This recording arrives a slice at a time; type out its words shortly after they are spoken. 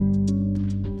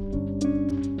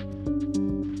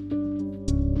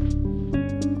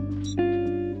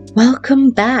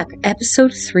Welcome back.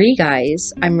 Episode 3,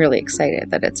 guys. I'm really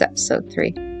excited that it's episode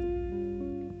 3.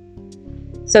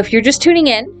 So if you're just tuning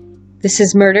in, this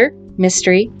is Murder,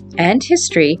 Mystery, and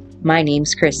History. My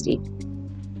name's Christy.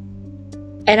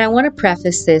 And I want to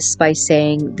preface this by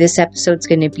saying this episode's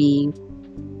going to be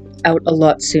out a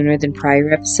lot sooner than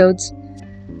prior episodes.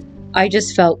 I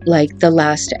just felt like the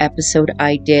last episode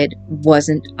I did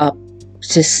wasn't up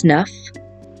to snuff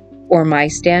or my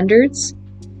standards.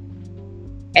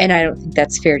 And I don't think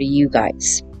that's fair to you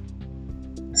guys.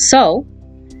 So,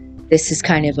 this is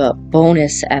kind of a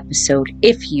bonus episode,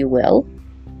 if you will.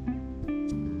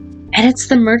 And it's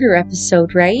the murder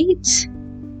episode, right?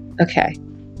 Okay,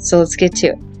 so let's get to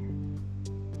it.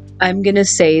 I'm gonna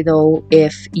say, though,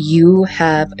 if you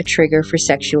have a trigger for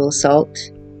sexual assault,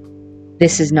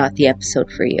 this is not the episode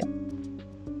for you.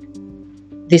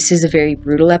 This is a very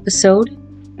brutal episode,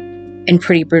 and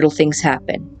pretty brutal things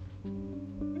happen.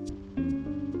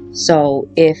 So,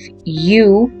 if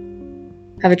you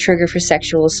have a trigger for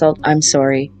sexual assault, I'm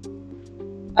sorry.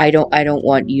 I don't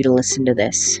want you to listen to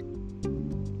this.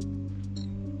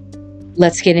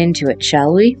 Let's get into it,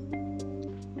 shall we?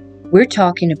 We're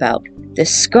talking about the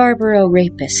Scarborough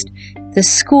rapist, the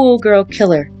schoolgirl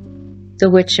killer, the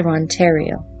Witch of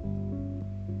Ontario,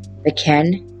 the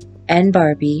Ken and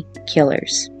Barbie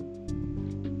killers.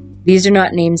 These are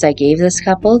not names I gave this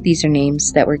couple. These are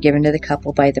names that were given to the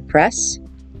couple by the press.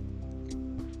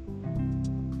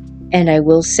 And I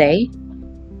will say,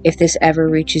 if this ever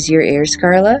reaches your ears,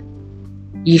 Carla,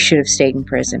 you should have stayed in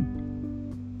prison.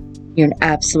 You're an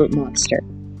absolute monster.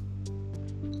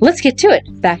 Let's get to it.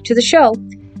 Back to the show.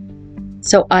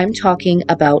 So I'm talking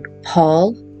about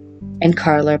Paul and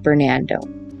Carla Bernando.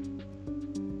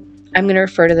 I'm going to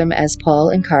refer to them as Paul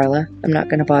and Carla. I'm not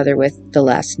going to bother with the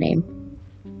last name.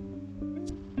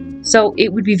 So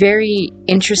it would be very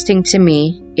interesting to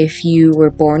me if you were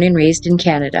born and raised in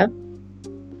Canada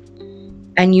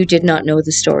and you did not know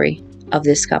the story of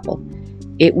this couple.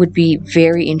 It would be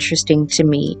very interesting to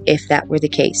me if that were the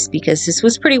case, because this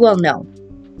was pretty well known.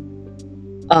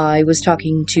 I was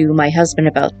talking to my husband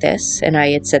about this, and I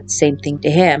had said the same thing to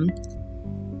him.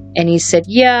 And he said,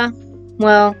 yeah,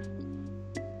 well,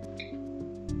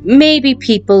 maybe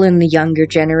people in the younger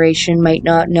generation might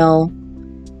not know,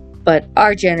 but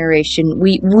our generation,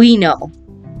 we know.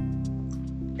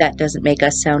 That doesn't make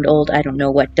us sound old. I don't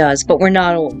know what does, but we're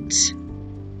not old.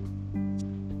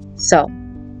 So,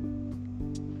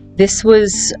 this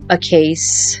was a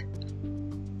case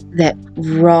that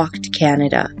rocked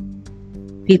Canada.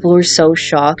 People were so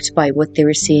shocked by what they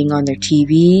were seeing on their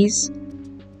TVs,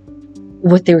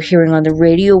 what they were hearing on the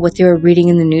radio, what they were reading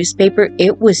in the newspaper.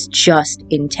 It was just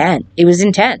intense. It was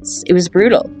intense. It was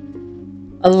brutal.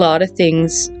 A lot of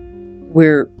things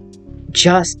were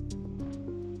just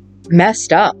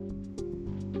messed up.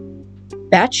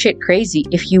 Batshit crazy,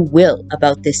 if you will,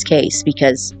 about this case,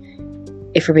 because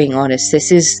if we're being honest, this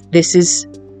is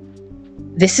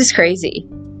crazy.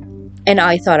 And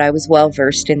I thought I was well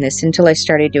versed in this until I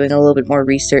started doing a little bit more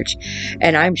research,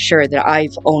 and I'm sure that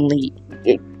I've only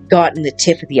gotten the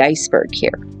tip of the iceberg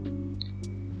here.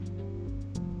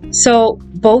 So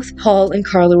both Paul and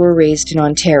Carla were raised in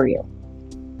Ontario.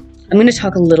 I'm going to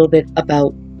talk a little bit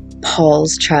about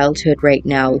Paul's childhood right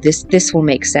now. This will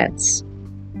make sense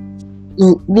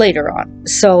later on.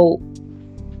 So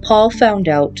Paul found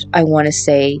out, I want to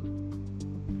say,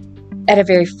 at a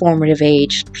very formative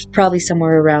age, probably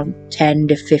somewhere around 10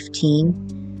 to 15,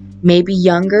 maybe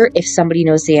younger if somebody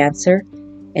knows the answer,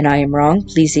 and I am wrong,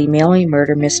 please email me,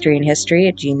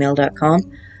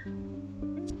 murdermysteryandhistory@gmail.com.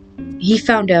 He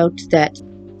found out that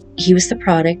he was the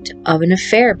product of an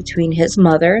affair between his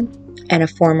mother and a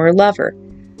former lover.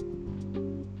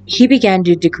 He began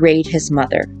to degrade his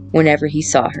mother whenever he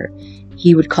saw her.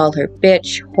 He would call her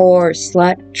bitch, whore,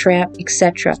 slut, tramp,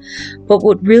 etc. But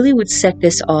what really would set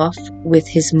this off with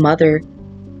his mother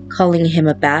calling him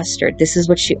a bastard, this is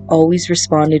what she always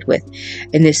responded with.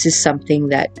 And this is something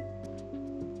that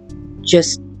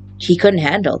just he couldn't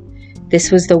handle. This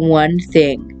was the one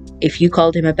thing. If you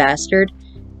called him a bastard,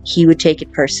 he would take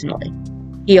it personally.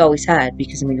 He always had,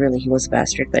 because, I mean, really, he was a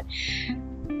bastard. But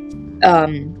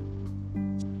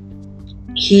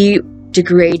he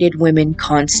degraded women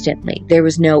constantly. There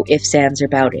was no ifs, ands, or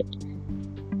about it.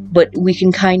 But we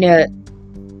can kind of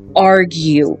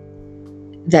argue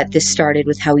that this started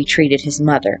with how he treated his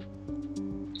mother.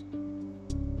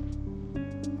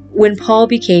 When Paul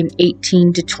became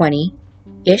 18 to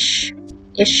 20-ish,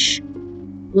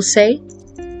 we'll say,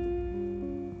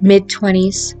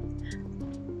 mid-20s,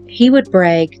 he would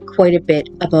brag quite a bit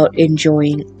about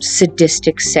enjoying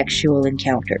sadistic sexual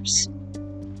encounters.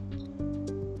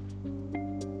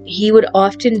 he would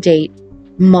often date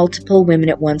multiple women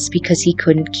at once because he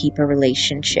couldn't keep a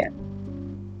relationship.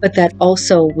 But that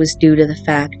also was due to the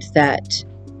fact that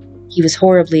he was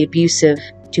horribly abusive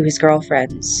to his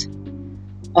girlfriends,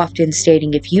 often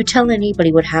stating, "If you tell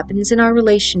anybody what happens in our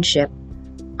relationship,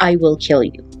 I will kill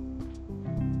you."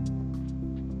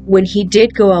 When he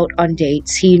did go out on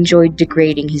dates, he enjoyed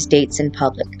degrading his dates in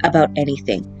public about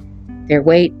anything. Their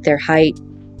weight, their height,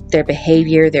 their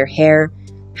behavior, their hair,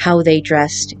 how they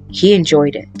dressed. He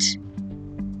enjoyed it.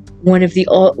 One of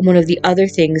the other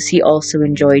things he also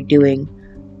enjoyed doing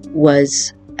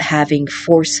was having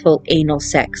forceful anal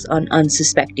sex on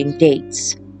unsuspecting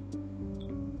dates.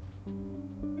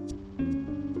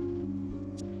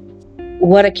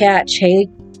 What a catch, hey,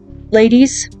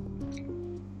 ladies?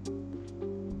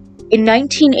 In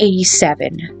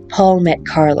 1987, Paul met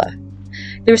Carla.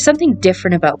 There was something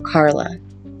different about Carla.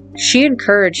 She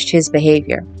encouraged his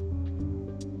behavior.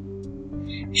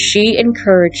 She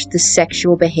encouraged the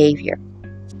sexual behavior.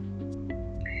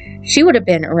 She would have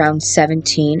been around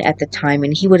 17 at the time,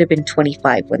 and he would have been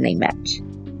 25 when they met.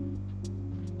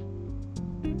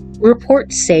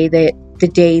 Reports say that the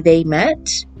day they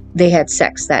met, they had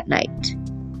sex that night.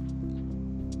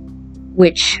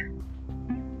 Which,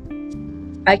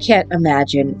 I can't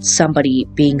imagine somebody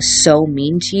being so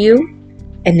mean to you,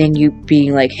 and then you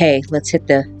being like, "Hey, let's hit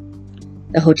the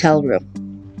hotel room."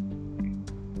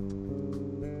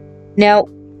 Now,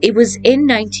 it was in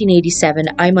 1987,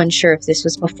 I'm unsure if this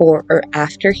was before or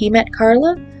after he met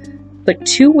Carla, but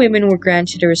 2 women were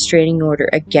granted a restraining order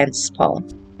against Paul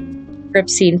for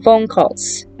obscene phone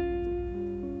calls.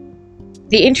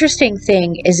 The interesting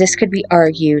thing is this could be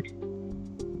argued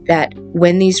that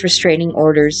when these restraining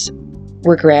orders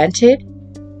were granted,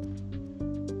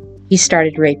 he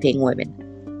started raping women.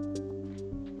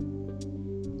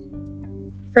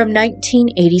 From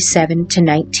 1987 to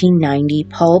 1990,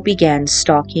 Paul began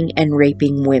stalking and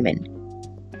raping women.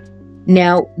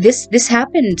 Now, this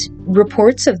happened,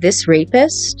 reports of this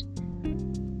rapist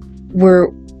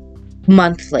were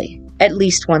monthly, at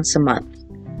least once a month.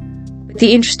 But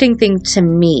the interesting thing to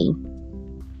me,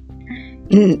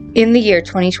 in the year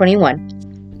 2021,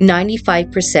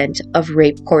 95% of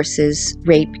rape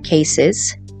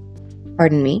cases,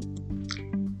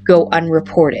 go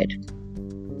unreported.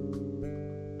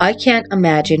 I can't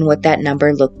imagine what that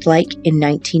number looked like in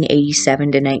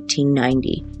 1987 to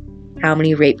 1990. How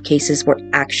many rape cases were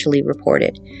actually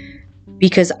reported?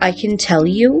 Because I can tell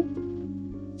you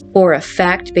for a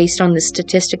fact, based on the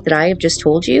statistic that I have just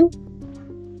told you,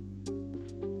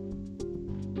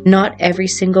 not every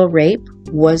single rape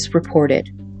was reported.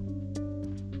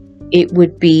 It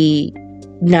would be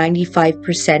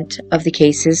 95% of the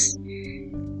cases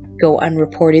go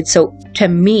unreported. So to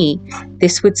me,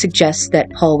 this would suggest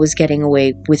that Paul was getting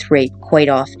away with rape quite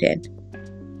often.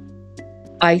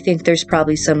 I think there's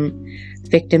probably some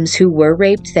victims who were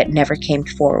raped that never came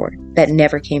forward.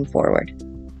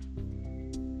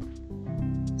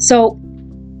 So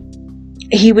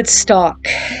he would stalk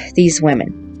these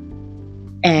women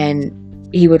and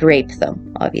he would rape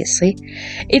them, obviously.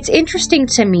 It's interesting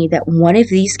to me that one of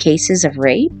these cases of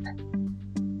rape,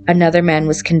 another man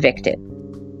was convicted.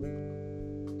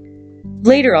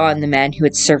 Later on, the man who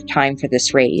had served time for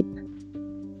this rape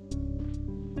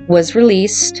was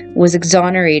released, was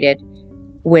exonerated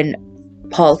when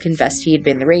Paul confessed he had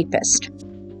been the rapist.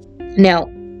 Now,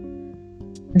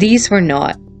 these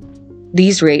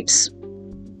rapes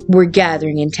were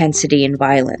gathering intensity and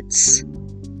violence.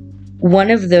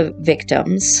 One of the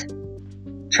victims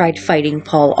tried fighting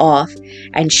Paul off,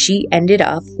 and she ended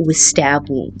up with stab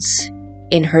wounds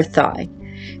in her thigh.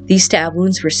 These stab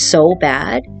wounds were so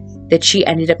bad that she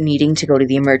ended up needing to go to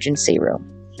the emergency room.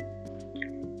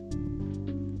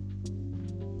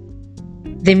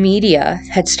 The media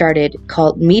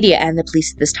and the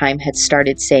police at this time had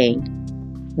started saying,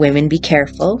 "Women, be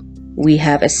careful. We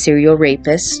have a serial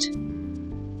rapist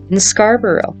in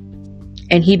Scarborough."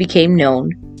 And he became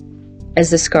known as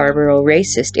the Scarborough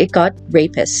racist. It got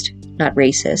rapist, not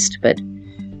racist, but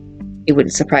it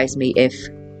wouldn't surprise me if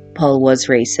Paul was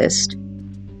racist.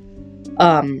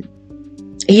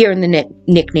 He earned the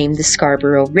nickname the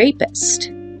Scarborough Rapist.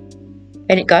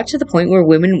 And it got to the point where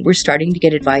women were starting to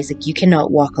get advised, like, you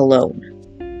cannot walk alone.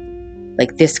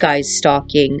 Like, this guy's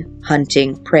stalking,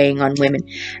 hunting, preying on women.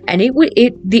 And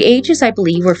the ages, I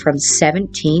believe, were from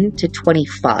 17 to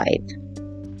 25.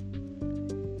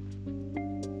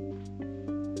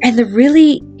 And the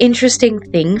really interesting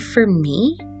thing for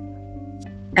me,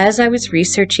 as I was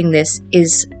researching this,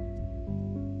 is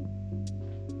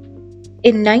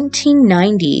in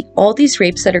 1990, all these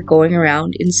rapes that are going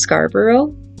around in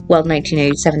Scarborough, well,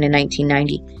 1987 to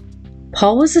 1990,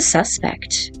 Paul was a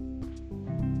suspect.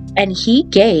 And he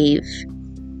gave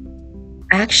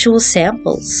actual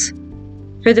samples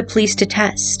for the police to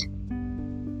test.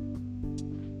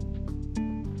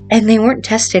 And they weren't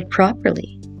tested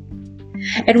properly.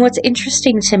 And what's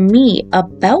interesting to me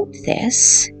about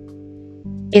this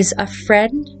is a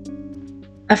friend's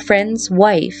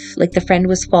wife, like the friend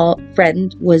was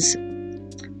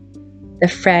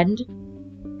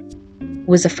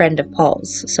a friend of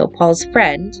Paul's. So Paul's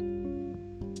friend,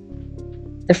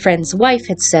 the friend's wife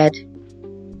had said,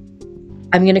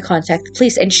 I'm going to contact the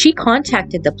police. And she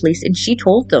contacted the police and she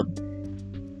told them,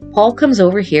 Paul comes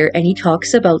over here and he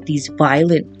talks about these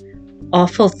violent,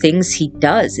 awful things he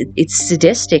does. It's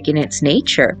sadistic in its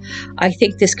nature. I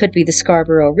think this could be the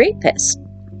Scarborough rapist.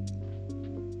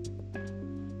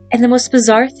 And the most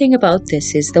bizarre thing about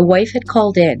this is the wife had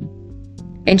called in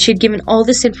and she'd given all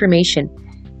this information,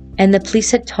 and the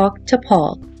police had talked to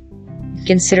Paul,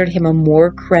 considered him a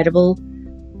more credible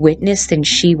witness than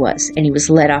she was, and he was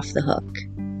let off the hook.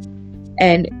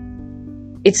 And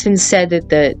it's been said that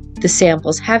the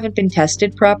samples haven't been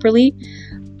tested properly,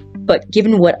 but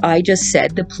given what I just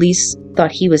said, the police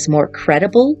thought he was more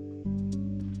credible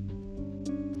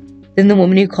than the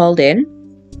woman who called in.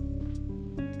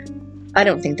 I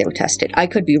don't think they were tested. I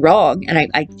could be wrong, and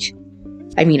I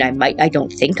don't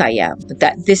think I am,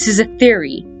 but this is a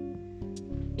theory.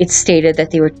 It's stated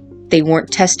that they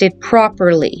weren't tested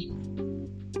properly.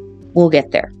 We'll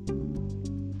get there.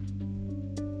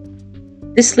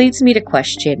 This leads me to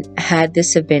question, had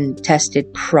this have been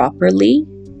tested properly,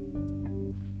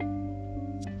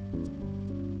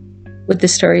 would the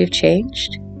story have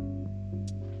changed?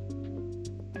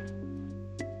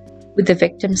 Would the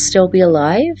victim still be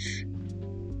alive?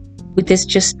 Would this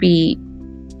just be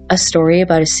a story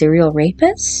about a serial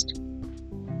rapist?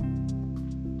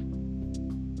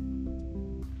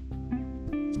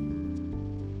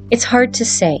 It's hard to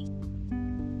say.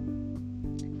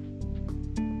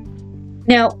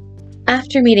 Now,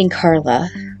 after meeting Carla,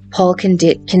 Paul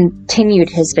continued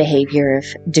his behavior of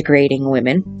degrading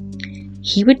women.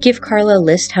 He would give Carla a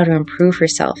list how to improve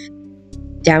herself,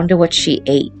 down to what she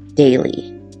ate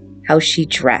daily, how she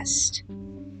dressed.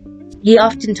 He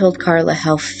often told Carla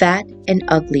how fat and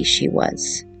ugly she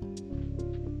was.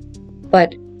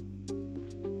 But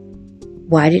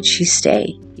why did she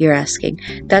stay, you're asking?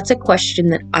 That's a question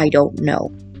that I don't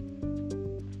know.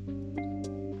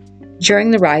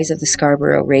 During the rise of the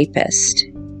Scarborough rapist,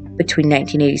 between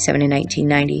 1987 and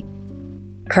 1990,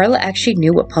 Carla actually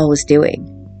knew what Paul was doing.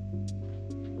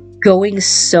 Going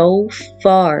so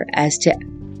far as to...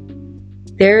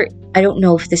 I don't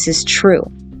know if this is true,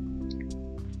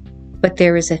 but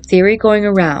there is a theory going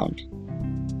around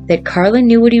that Carla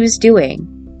knew what he was doing,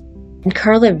 and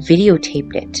Carla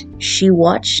videotaped it. She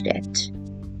watched it.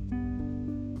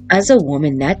 As a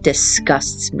woman, that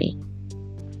disgusts me.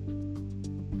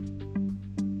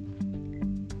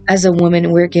 As a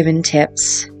woman, we're given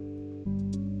tips.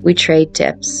 We trade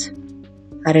tips.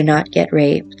 How to not get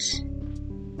raped.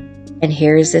 And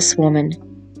here is this woman,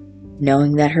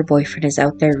 knowing that her boyfriend is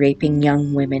out there raping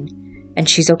young women, and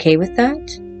she's okay with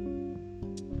that?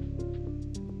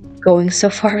 Going so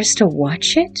far as to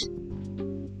watch it?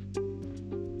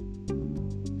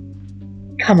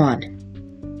 Come on.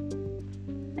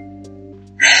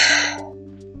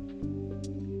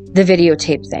 The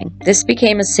videotape thing. This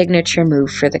became a signature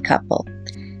move for the couple.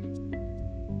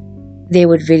 They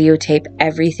would videotape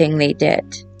everything they did,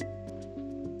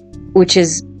 which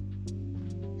is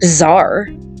bizarre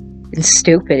and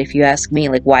stupid if you ask me.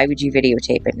 Like, why would you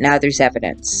videotape it? Now there's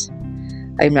evidence.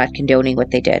 I'm not condoning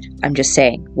what they did. I'm just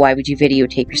saying, why would you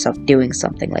videotape yourself doing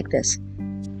something like this?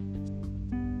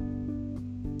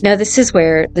 Now this is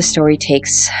where the story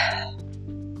takes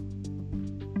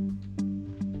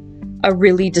a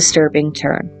really disturbing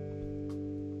turn.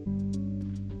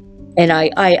 And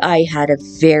I had a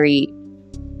very,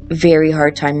 very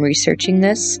hard time researching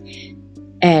this,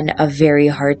 and I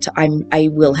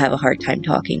will have a hard time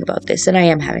talking about this, and I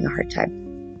am having a hard time.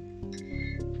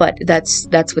 But that's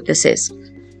what this is.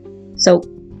 So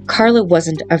Carla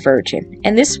wasn't a virgin,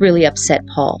 and this really upset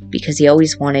Paul because he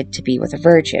always wanted to be with a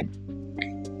virgin.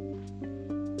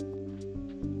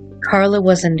 Carla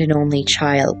wasn't an only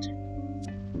child.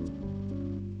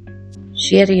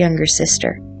 She had a younger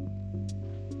sister.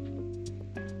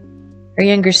 Her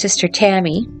younger sister,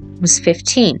 Tammy, was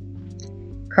 15.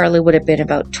 Carla would have been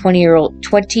about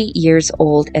 20 years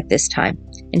old at this time,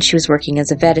 and she was working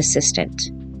as a vet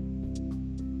assistant.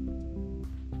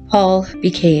 Paul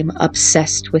became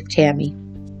obsessed with Tammy.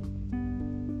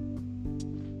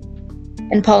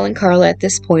 And Paul and Carla at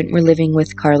this point were living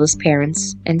with Carla's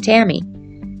parents and Tammy.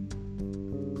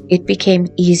 it became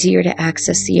easier to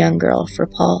access the young girl for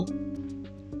Paul.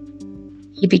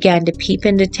 He began to peep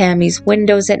into Tammy's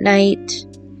windows at night.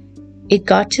 It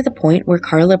got to the point where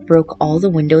Carla broke all the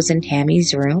windows in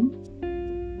Tammy's room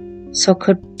so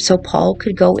Paul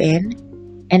could go in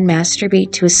and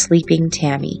masturbate to a sleeping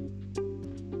Tammy.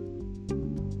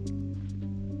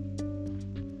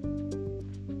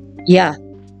 Yeah,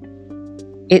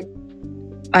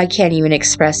 I can't even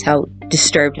express how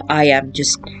disturbed I am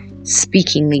just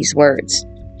speaking these words.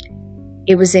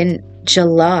 It was in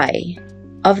July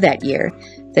of that year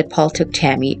that Paul took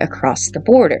Tammy across the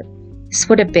border. This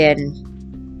would have been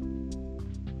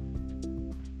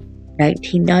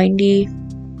 1990,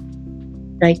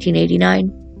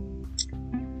 1989.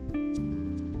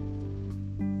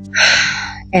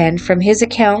 And from his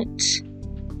account,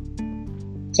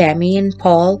 Tammy and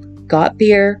Paul got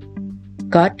beer,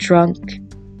 got drunk,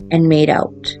 and made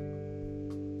out.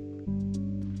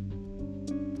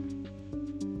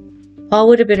 Paul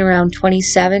would have been around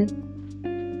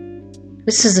 27.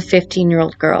 This is a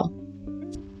 15-year-old girl.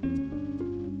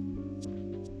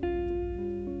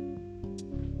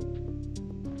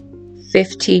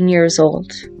 "15 years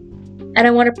old." And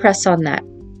I want to press on that.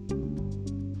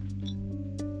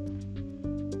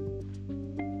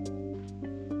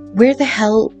 Where the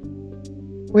hell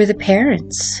were the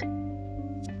parents?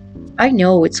 I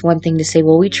know it's one thing to say,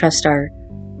 well, we trust our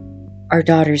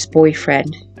daughter's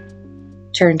boyfriend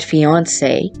turned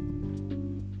fiance.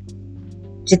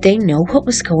 Did they know what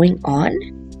was going on?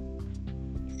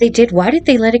 If they did, why did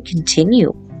they let it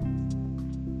continue?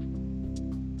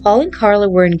 Paul and Carla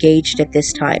were engaged at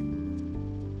this time.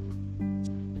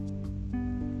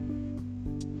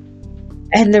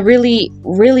 And the really,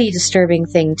 really disturbing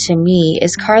thing to me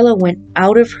is Carla went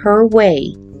out of her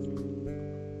way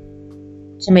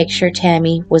to make sure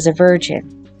Tammy was a virgin.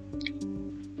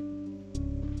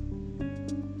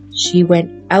 She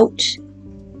went out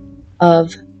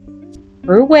of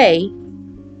her way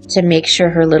to make sure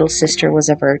her little sister was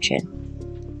a virgin.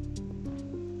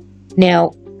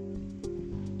 Now,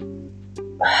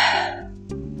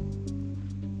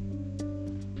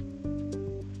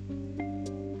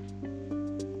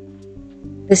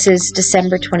 this is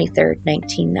December 23rd,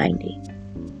 1990.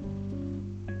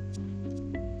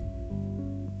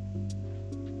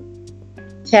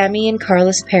 Tammy and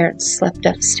Carla's parents slept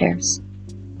upstairs.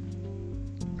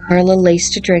 Carla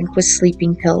laced a drink with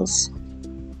sleeping pills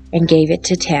and gave it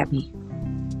to Tammy.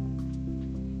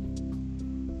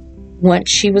 Once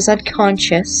she was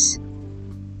unconscious,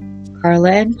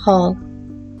 Carla and Paul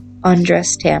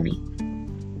undressed Tammy.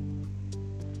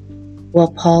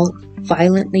 While Paul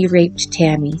violently raped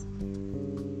Tammy,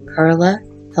 Carla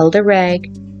held a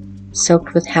rag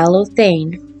soaked with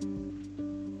halothane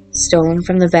stolen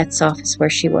from the vet's office where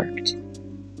she worked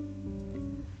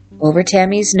over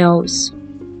Tammy's nose,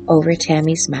 over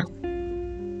Tammy's mouth.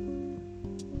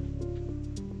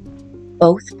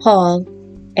 Both Paul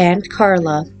and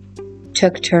Carla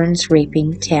took turns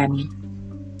raping Tammy.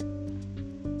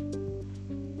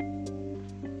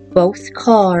 Both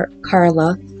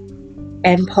Carla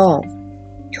and Paul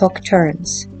took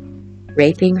turns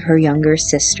raping her younger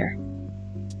sister.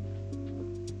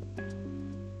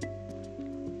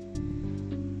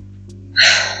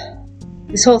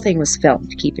 This whole thing was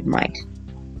filmed, keep in mind.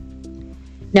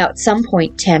 Now, at some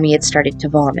point, Tammy had started to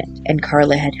vomit, and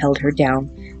Carla had held her down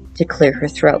to clear her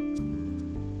throat.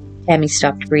 Tammy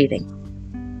stopped breathing.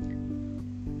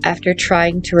 After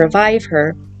trying to revive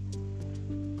her,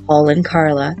 Paul and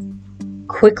Carla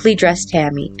quickly dressed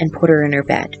Tammy and put her in her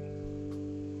bed.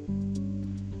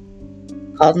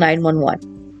 Called 911.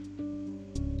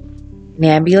 An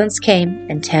ambulance came,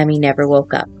 and Tammy never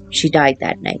woke up. She died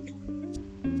that night.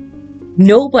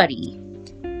 Nobody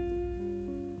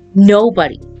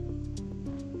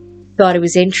thought it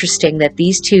was interesting that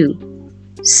these two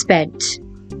spent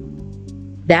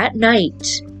that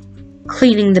night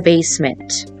cleaning the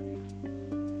basement,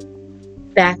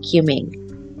 vacuuming,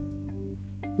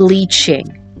 bleaching.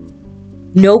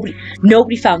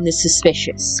 Nobody found this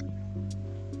suspicious.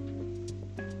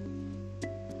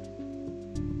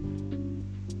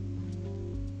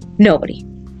 Nobody.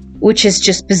 Which is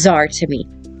just bizarre to me.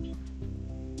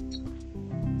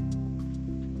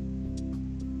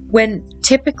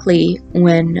 Typically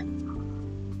when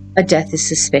a death is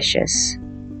suspicious,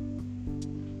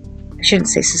 I shouldn't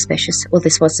say suspicious, well,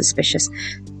 this was suspicious.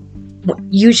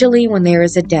 Usually when there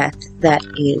is a death that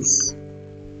is,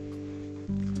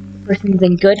 the person's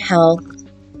in good health,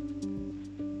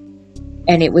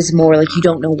 and it was more like you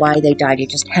don't know why they died, it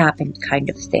just happened kind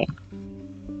of thing.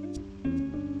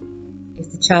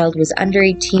 If the child was under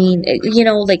 18,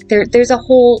 there's a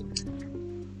whole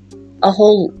a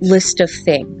whole list of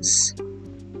things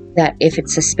that if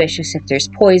it's suspicious, if there's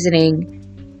poisoning,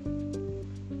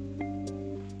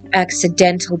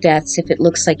 accidental deaths, if it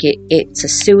looks like it's a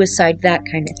suicide, that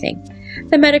kind of thing.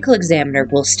 The medical examiner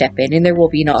will step in and there will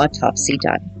be an autopsy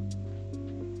done.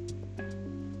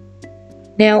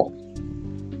 Now,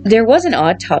 there was an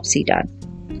autopsy done,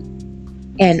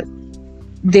 and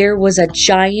there was a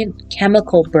giant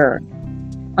chemical burn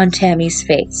on Tammy's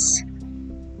face.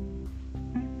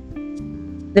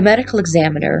 The medical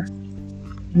examiner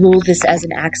ruled this as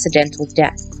an accidental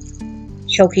death,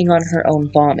 choking on her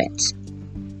own vomit.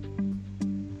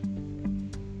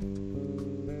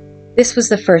 This was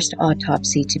the first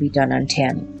autopsy to be done on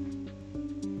Tammy.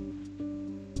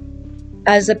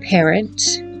 As a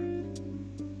parent,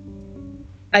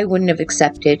 I wouldn't have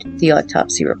accepted the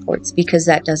autopsy reports because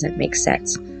that doesn't make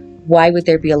sense. Why would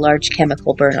there be a large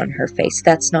chemical burn on her face?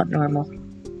 That's not normal.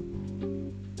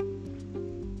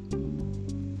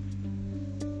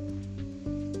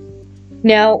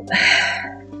 Now,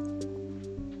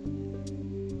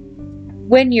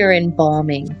 when you're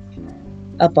embalming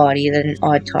a body that an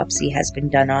autopsy has been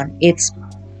done on,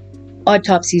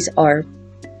 autopsies are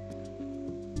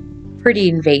pretty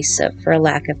invasive, for a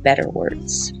lack of better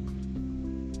words.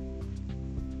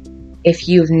 If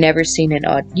you've never seen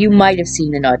you might have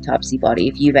seen an autopsy body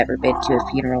if you've ever been to a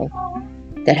funeral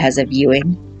that has a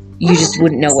viewing. You just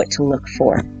wouldn't know what to look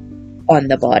for on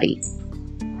the body.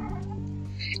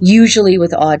 Usually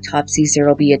with autopsies, there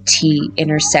will be a T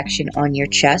intersection on your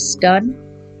chest done.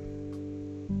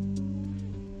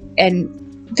 And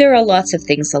there are lots of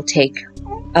things they'll take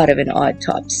out of an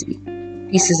autopsy.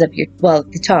 Pieces of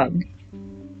the tongue.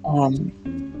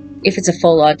 If it's a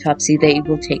full autopsy, they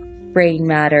will take brain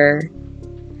matter.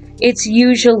 It's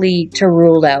usually to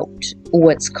rule out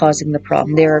what's causing the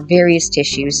problem. There are various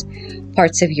tissues.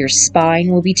 Parts of your spine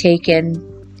will be taken.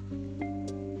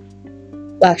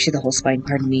 Well, actually, the whole spine,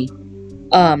 pardon me.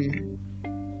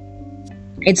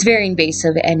 It's very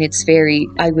invasive, and it's very,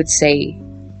 I would say,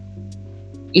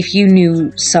 if you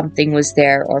knew something was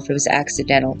there or if it was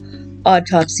accidental,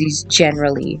 autopsies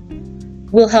generally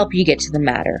will help you get to the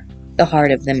matter, the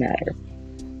heart of the matter.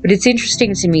 But it's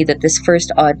interesting to me that this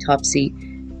first autopsy,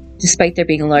 despite there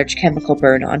being a large chemical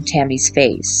burn on Tammy's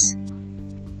face,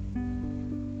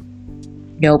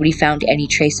 nobody found any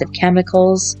trace of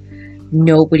chemicals.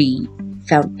 Nobody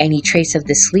found any trace of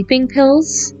the sleeping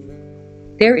pills.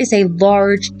 There is a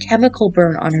large chemical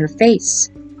burn on her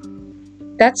face.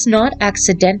 That's not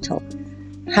accidental.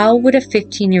 How would a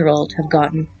 15-year-old have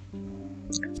gotten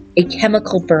a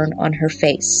chemical burn on her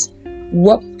face?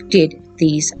 What did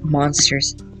these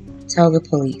monsters tell the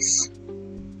police?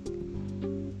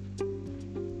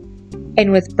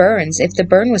 And with burns, if the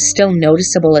burn was still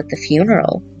noticeable at the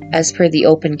funeral, as per the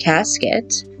open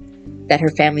casket that her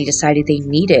family decided they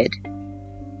needed,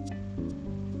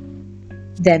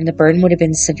 then the burn would have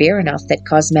been severe enough that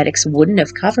cosmetics wouldn't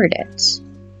have covered it.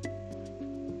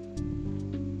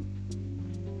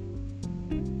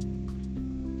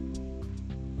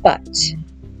 But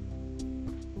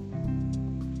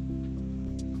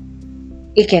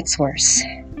it gets worse.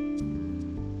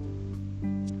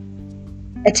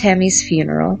 At Tammy's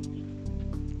funeral,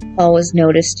 Paul was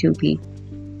noticed to be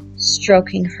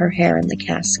stroking her hair in the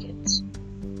casket.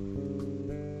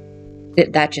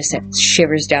 That just sent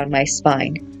shivers down my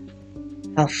spine.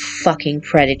 How fucking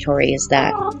predatory is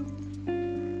that?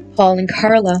 Paul and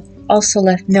Carla also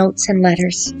left notes and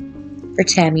letters for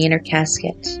Tammy in her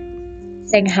casket,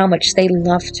 saying how much they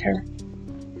loved her,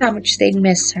 how much they'd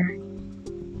miss her.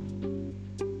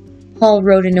 Paul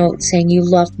wrote a note saying, "You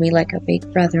loved me like a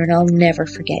big brother, and I'll never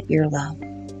forget your love."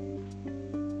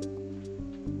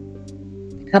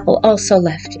 The couple also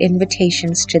left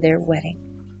invitations to their wedding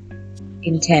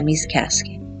in Tammy's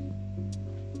casket.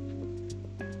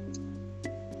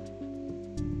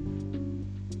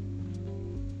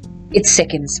 It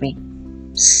sickens me.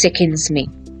 Sickens me.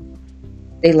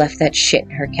 They left that shit in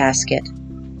her casket.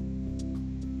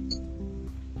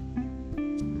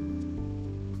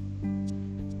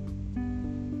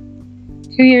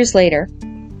 Two years later,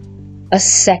 a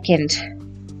second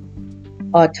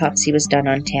autopsy was done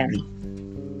on Tammy.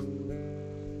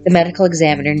 The medical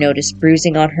examiner noticed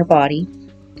bruising on her body,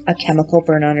 a chemical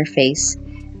burn on her face,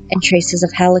 and traces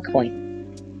of Halicoin,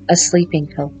 a sleeping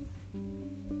pill.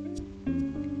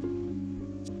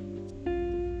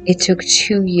 It took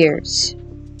 2 years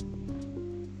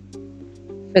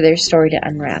for their story to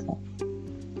unravel.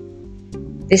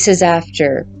 This is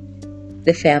after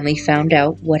the family found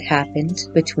out what happened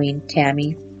between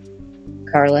Tammy,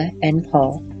 Carla, and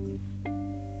Paul.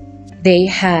 They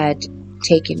had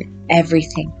taken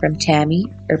everything from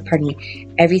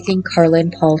everything Carla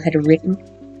and Paul had written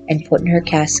and put in her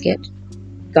casket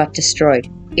got destroyed.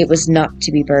 It was not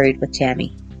to be buried with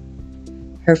Tammy.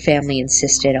 Her family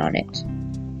insisted on it.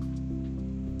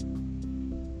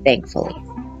 Thankfully.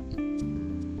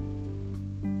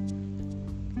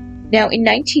 Now, in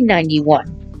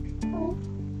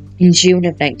June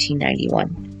of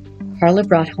 1991, Carla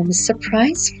brought home a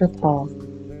surprise for Paul,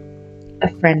 a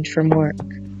friend from work.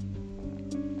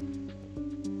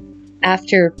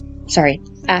 After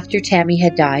Tammy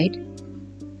had died,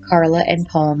 Carla and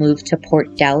Paul moved to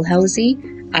Port Dalhousie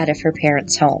out of her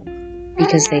parents' home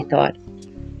because they thought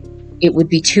it would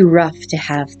be too rough to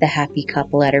have the happy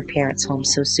couple at her parents' home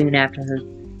so soon after her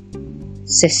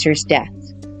sister's death.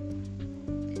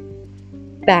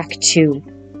 Back to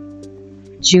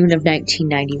June of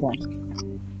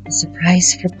 1991. A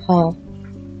surprise for Paul.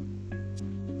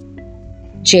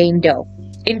 Jane Doe.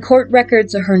 In court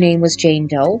records, her name was Jane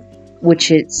Doe,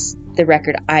 which is the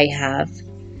record I have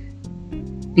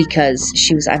because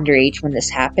she was underage when this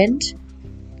happened.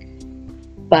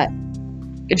 But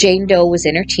Jane Doe was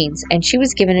in her teens and she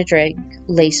was given a drink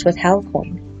laced with Haldol,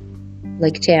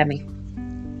 like Tammy.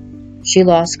 She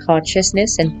lost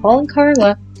consciousness and Paul and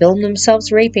Carla filmed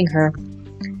themselves raping her,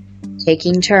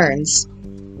 taking turns.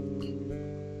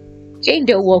 Jane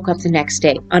Doe woke up the next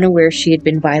day, unaware she had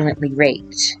been violently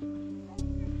raped.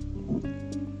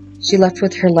 She left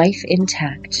with her life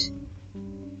intact.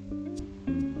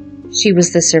 She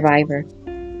was the survivor.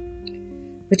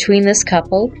 Between this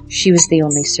couple, she was the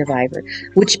only survivor,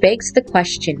 which begs the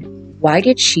question, why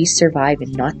did she survive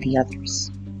and not the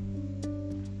others?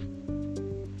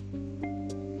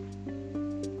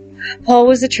 Paul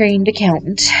was a trained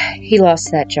accountant. He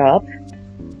lost that job.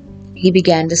 He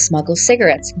began to smuggle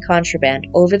cigarettes and contraband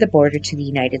over the border to the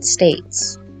United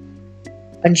States.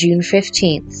 On June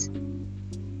 15th,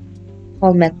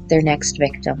 Paul met their next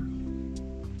victim,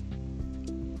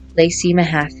 Lacey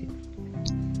Mahaffey.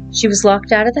 She was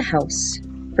locked out of the house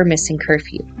for missing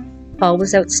curfew. Paul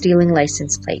was out stealing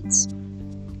license plates.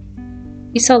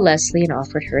 He saw Leslie and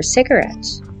offered her a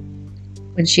cigarette.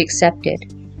 When she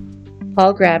accepted,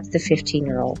 Paul grabbed the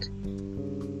 15-year-old,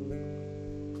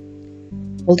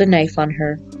 pulled a knife on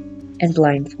her, and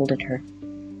blindfolded her.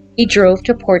 He drove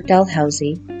to Port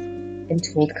Dalhousie and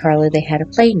told Carla they had a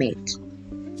playmate.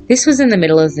 This was in the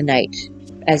middle of the night,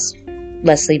 as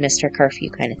Leslie missed her curfew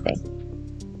kind of thing.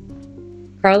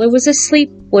 Carla was asleep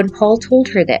when Paul told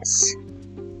her this.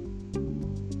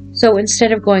 So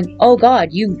instead of going, "Oh God,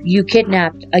 you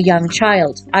kidnapped a young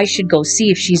child, I should go see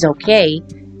if she's okay,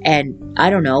 and, I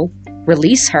don't know,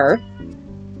 release her,"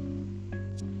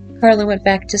 Carla went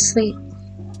back to sleep.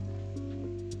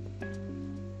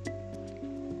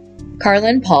 Carla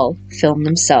and Paul filmed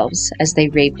themselves as they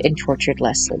raped and tortured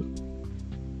Leslie.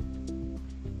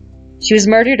 She was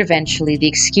murdered eventually. The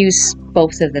excuse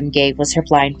both of them gave was her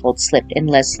blindfold slipped and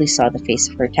Leslie saw the face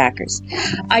of her attackers.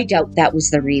 I doubt that was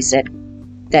the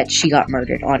reason that she got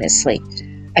murdered, honestly.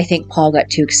 I think Paul got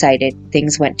too excited,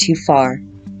 things went too far,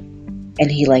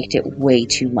 and he liked it way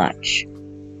too much.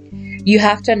 You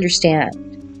have to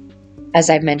understand, as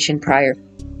I mentioned prior,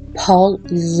 Paul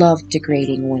loved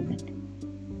degrading women.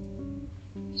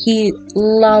 He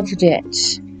loved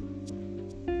it.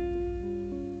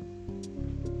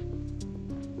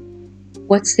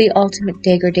 What's the ultimate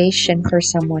degradation for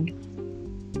someone?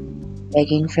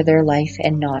 Begging for their life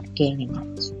and not gaining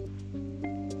it.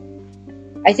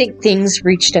 I think things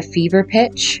reached a fever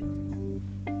pitch,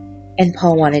 and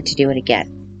Paul wanted to do it again.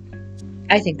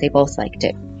 I think they both liked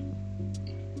it.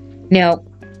 Now,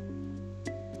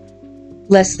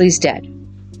 Leslie's dead.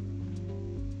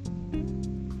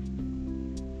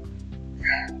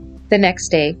 The next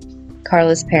day,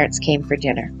 Carla's parents came for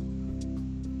dinner.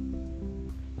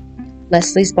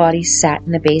 Leslie's body sat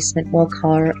in the basement while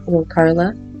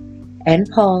Carla and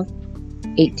Paul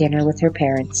ate dinner with her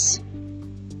parents.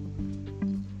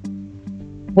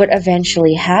 What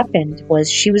eventually happened was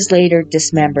she was later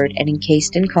dismembered and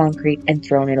encased in concrete and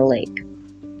thrown in a lake.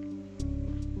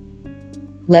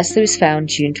 Leslie was found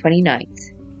June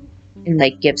 29th in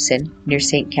Lake Gibson near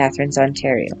St. Catharines,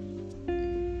 Ontario.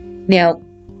 Now,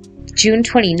 June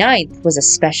 29th was a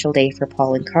special day for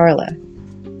Paul and Carla.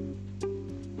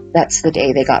 That's the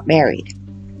day they got married.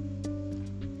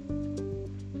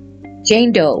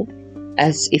 Jane Doe,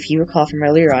 as if you recall from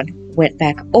earlier on, went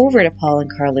back over to Paul and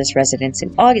Carla's residence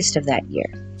in August of that year.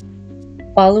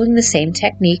 Following the same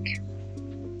technique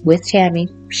with Tammy,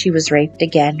 she was raped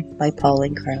again by Paul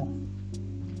and Carla.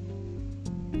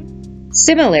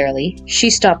 Similarly, she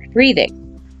stopped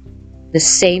breathing. The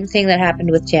same thing that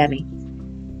happened with Tammy.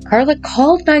 Carla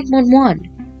called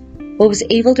 911, but was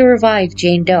able to revive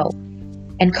Jane Doe.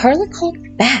 And Carla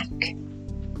called back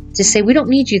to say, "We don't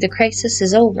need you, the crisis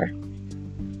is over.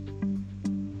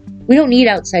 We don't need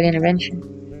outside intervention."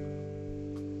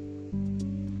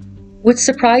 What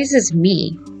surprises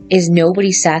me is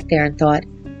nobody sat there and thought,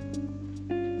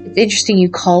 "It's interesting you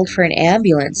called for an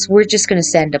ambulance. We're just going to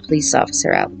send a police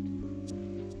officer out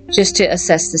just to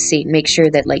assess the scene, make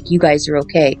sure that you guys are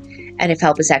okay, and if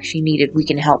help is actually needed, we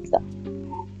can help them."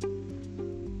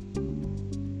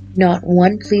 Not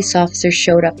one police officer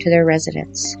showed up to their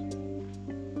residence.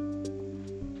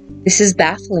 This is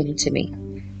baffling to me.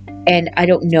 And I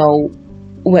don't know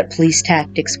what police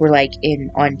tactics were like in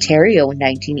Ontario in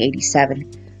 1987,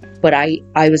 but I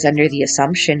was under the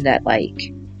assumption that,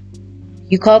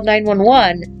 you called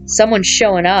 911, someone's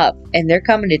showing up, and they're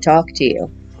coming to talk to you.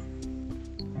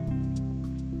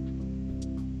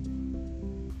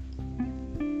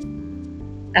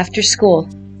 After school,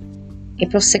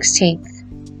 April 16th,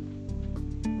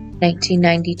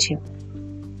 1992.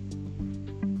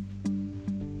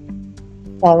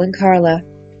 Paul and Carla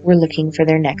were looking for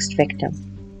their next victim.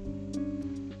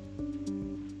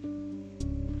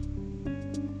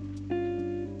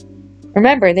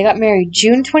 Remember, they got married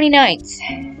June 29th,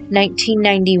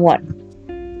 1991.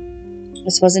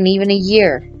 This wasn't even a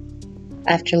year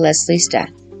after Leslie's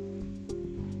death.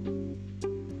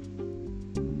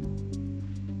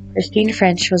 Christine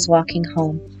French was walking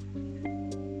home.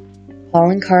 Paul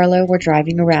and Carla were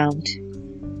driving around.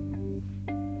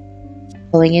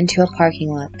 Pulling into a parking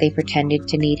lot, they pretended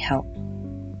to need help.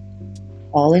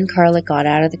 Paul and Carla got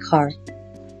out of the car,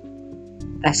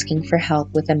 asking for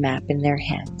help with a map in their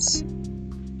hands.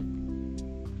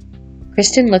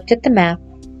 Kristen looked at the map,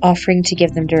 offering to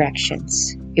give them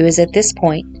directions. It was at this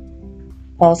point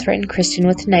Paul threatened Kristen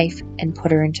with a knife and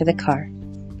put her into the car.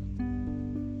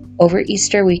 Over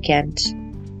Easter weekend,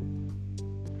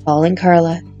 Paul and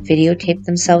Carla videotaped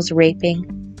themselves raping,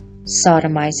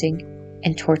 sodomizing,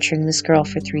 and torturing this girl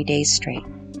for 3 days straight.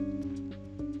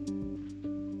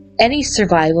 Any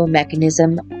survival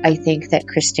mechanism I think that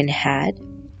Kristen had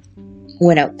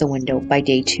went out the window by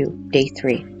day 2, day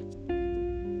 3.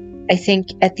 I think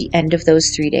at the end of those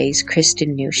 3 days,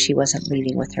 Kristen knew she wasn't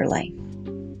leading with her life.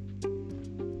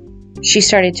 She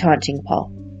started taunting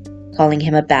Paul, calling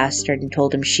him a bastard, and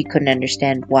told him she couldn't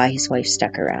understand why his wife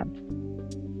stuck around.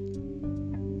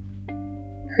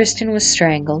 Kristen was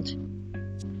strangled,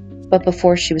 but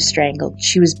before she was strangled,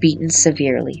 she was beaten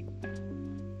severely.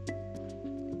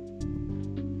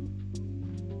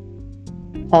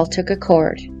 Paul took a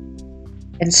cord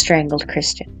and strangled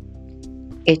Kristen.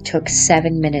 It took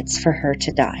 7 minutes for her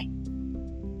to die.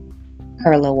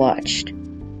 Carla watched.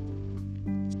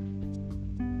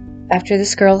 After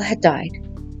this girl had died,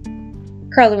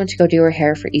 Carla went to go do her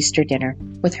hair for Easter dinner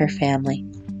with her family.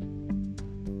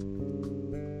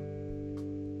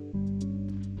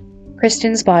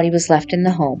 Kristen's body was left in the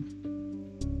home.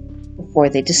 Before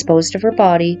they disposed of her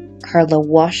body, Carla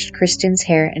washed Kristen's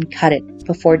hair and cut it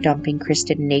before dumping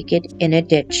Kristen naked in a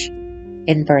ditch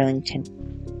in Burlington.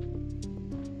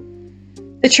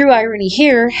 The true irony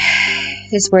here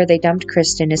is where they dumped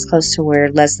Kristen is close to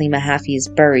where Leslie Mahaffey is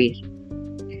buried.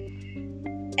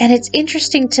 And it's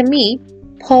interesting to me,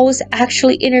 Paul was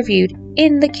actually interviewed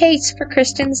in the case for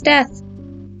Kristen's death.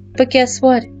 But guess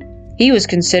what? He was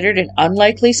considered an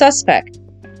unlikely suspect.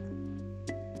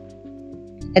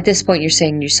 At this point, you're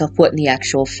saying to yourself, what in the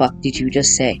actual fuck did you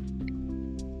just say?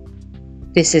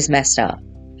 This is messed up.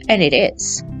 And it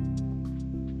is.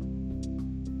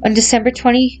 On December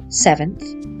 27th,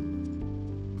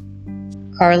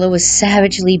 Carla was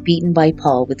savagely beaten by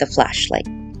Paul with a flashlight.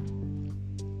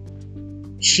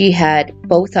 She had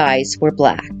both eyes were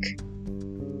black.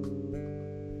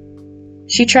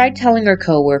 She tried telling her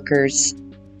co-workers,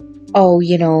 "Oh,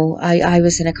 I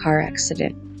was in a car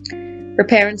accident." Her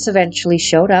parents eventually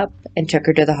showed up and took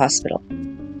her to the hospital.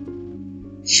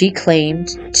 She claimed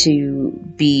to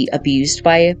be abused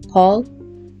by Paul,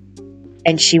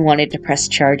 and she wanted to press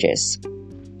charges.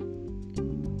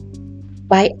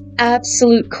 By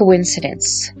absolute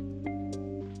coincidence,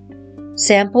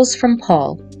 samples from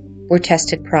Paul were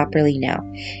tested properly now.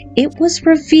 It was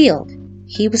revealed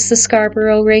he was the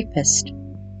Scarborough rapist.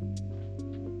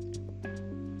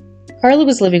 Carla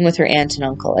was living with her aunt and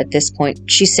uncle. At this point,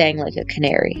 she sang like a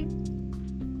canary.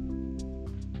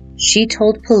 She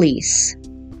told police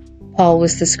Paul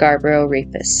was the Scarborough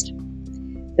rapist,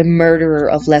 the murderer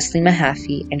of Leslie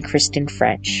Mahaffey and Kristen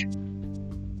French.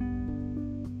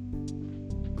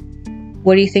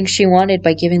 What do you think she wanted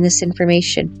by giving this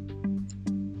information?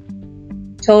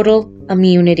 Total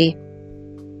immunity.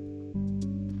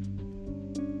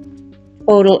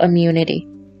 Total immunity.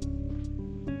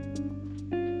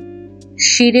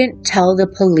 She didn't tell the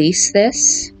police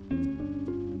this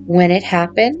when it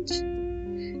happened.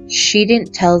 She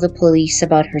didn't tell the police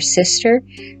about her sister.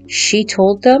 She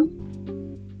told them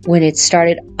when it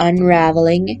started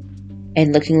unraveling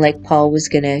and looking like Paul was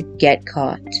gonna get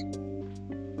caught.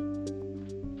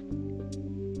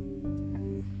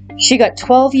 She got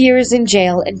 12 years in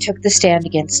jail and took the stand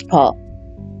against Paul.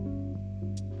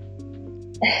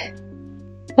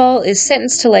 Paul is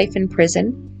sentenced to life in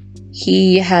prison.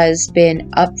 He has been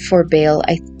up for bail,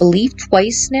 I believe,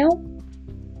 twice now.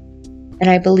 And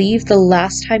I believe the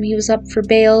last time he was up for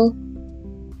bail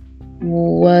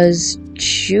was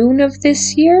June of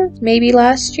this year, maybe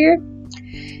last year.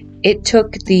 It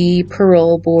took the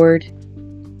parole board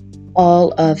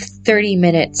all of 30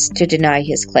 minutes to deny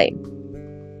his claim.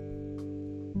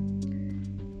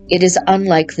 It is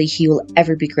unlikely he will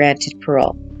ever be granted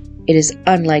parole. It is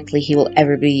unlikely he will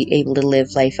ever be able to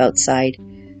live life outside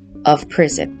of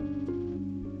prison.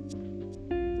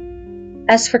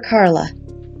 As for Carla,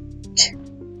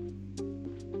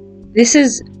 this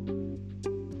is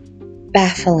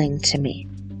baffling to me.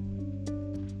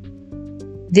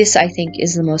 This, I think,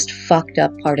 is the most fucked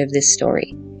up part of this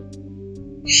story.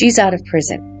 She's out of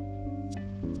prison.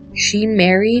 She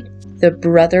married the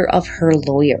brother of her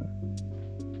lawyer.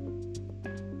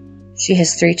 She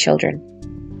has 3 children.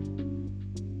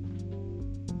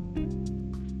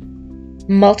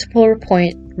 Multiple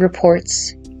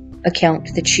reports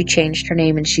account that she changed her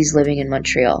name and she's living in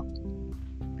Montreal.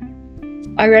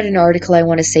 I read an article, I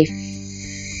want to say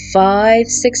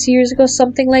 5-6 years ago,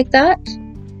 something like that.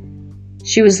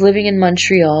 She was living in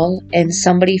Montreal and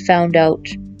somebody found out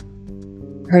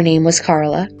her name was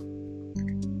Carla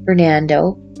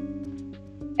Fernando,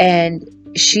 and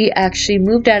she actually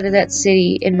moved out of that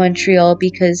city in Montreal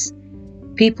because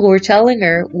people were telling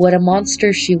her what a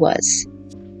monster she was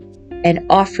and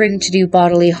offering to do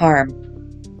bodily harm.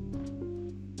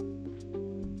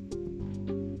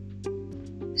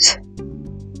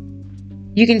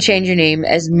 You can change your name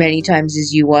as many times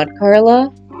as you want,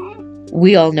 Carla.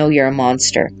 We all know you're a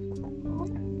monster.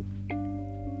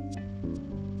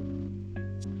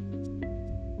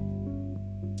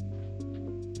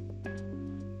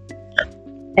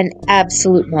 An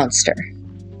absolute monster.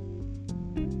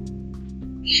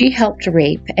 She helped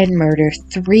rape and murder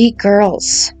 3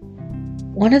 girls,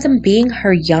 one of them being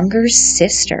her younger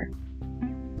sister.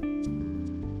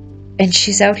 And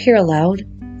she's out here allowed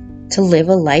to live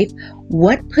a life.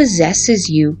 What possesses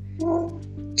you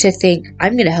to think,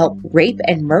 I'm going to help rape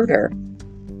and murder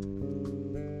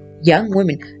young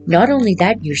women? Not only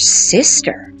that, your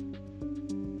sister.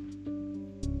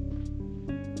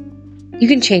 You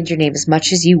can change your name as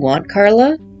much as you want,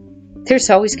 Carla. There's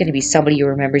always going to be somebody who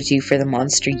remembers you for the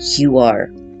monster you are.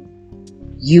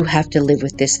 You have to live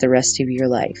with this the rest of your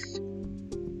life.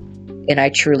 And I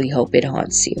truly hope it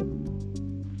haunts you.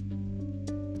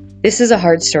 This is a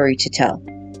hard story to tell.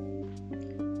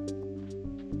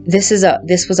 This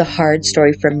was a hard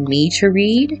story for me to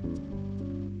read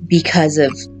because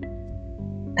of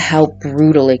how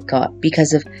brutal it got,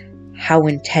 because of how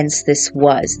intense this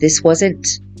was. This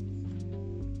wasn't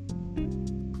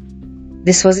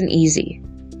easy.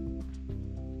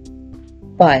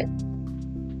 But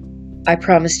I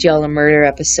promised y'all a murder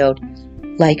episode.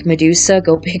 Like Medusa,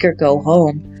 go big or go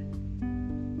home.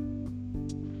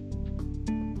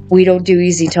 We don't do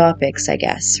easy topics, I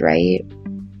guess, right?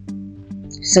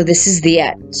 So this is the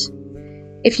end.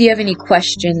 If you have any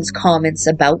questions, comments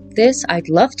about this, I'd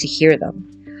love to hear them.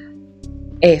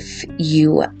 If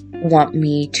you want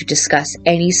me to discuss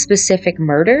any specific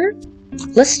murder,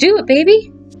 let's do it,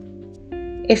 baby.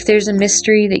 If there's a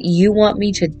mystery that you want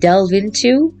me to delve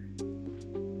into,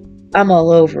 I'm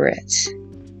all over it.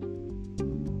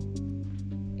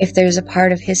 If there's a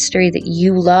part of history that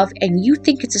you love and you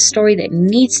think it's a story that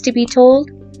needs to be told,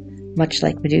 much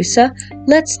like Medusa,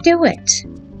 let's do it.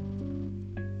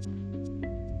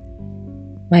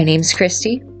 My name's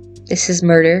Christy. This is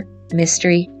Murder,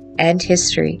 Mystery, and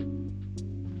History.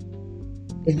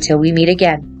 Until we meet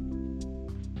again.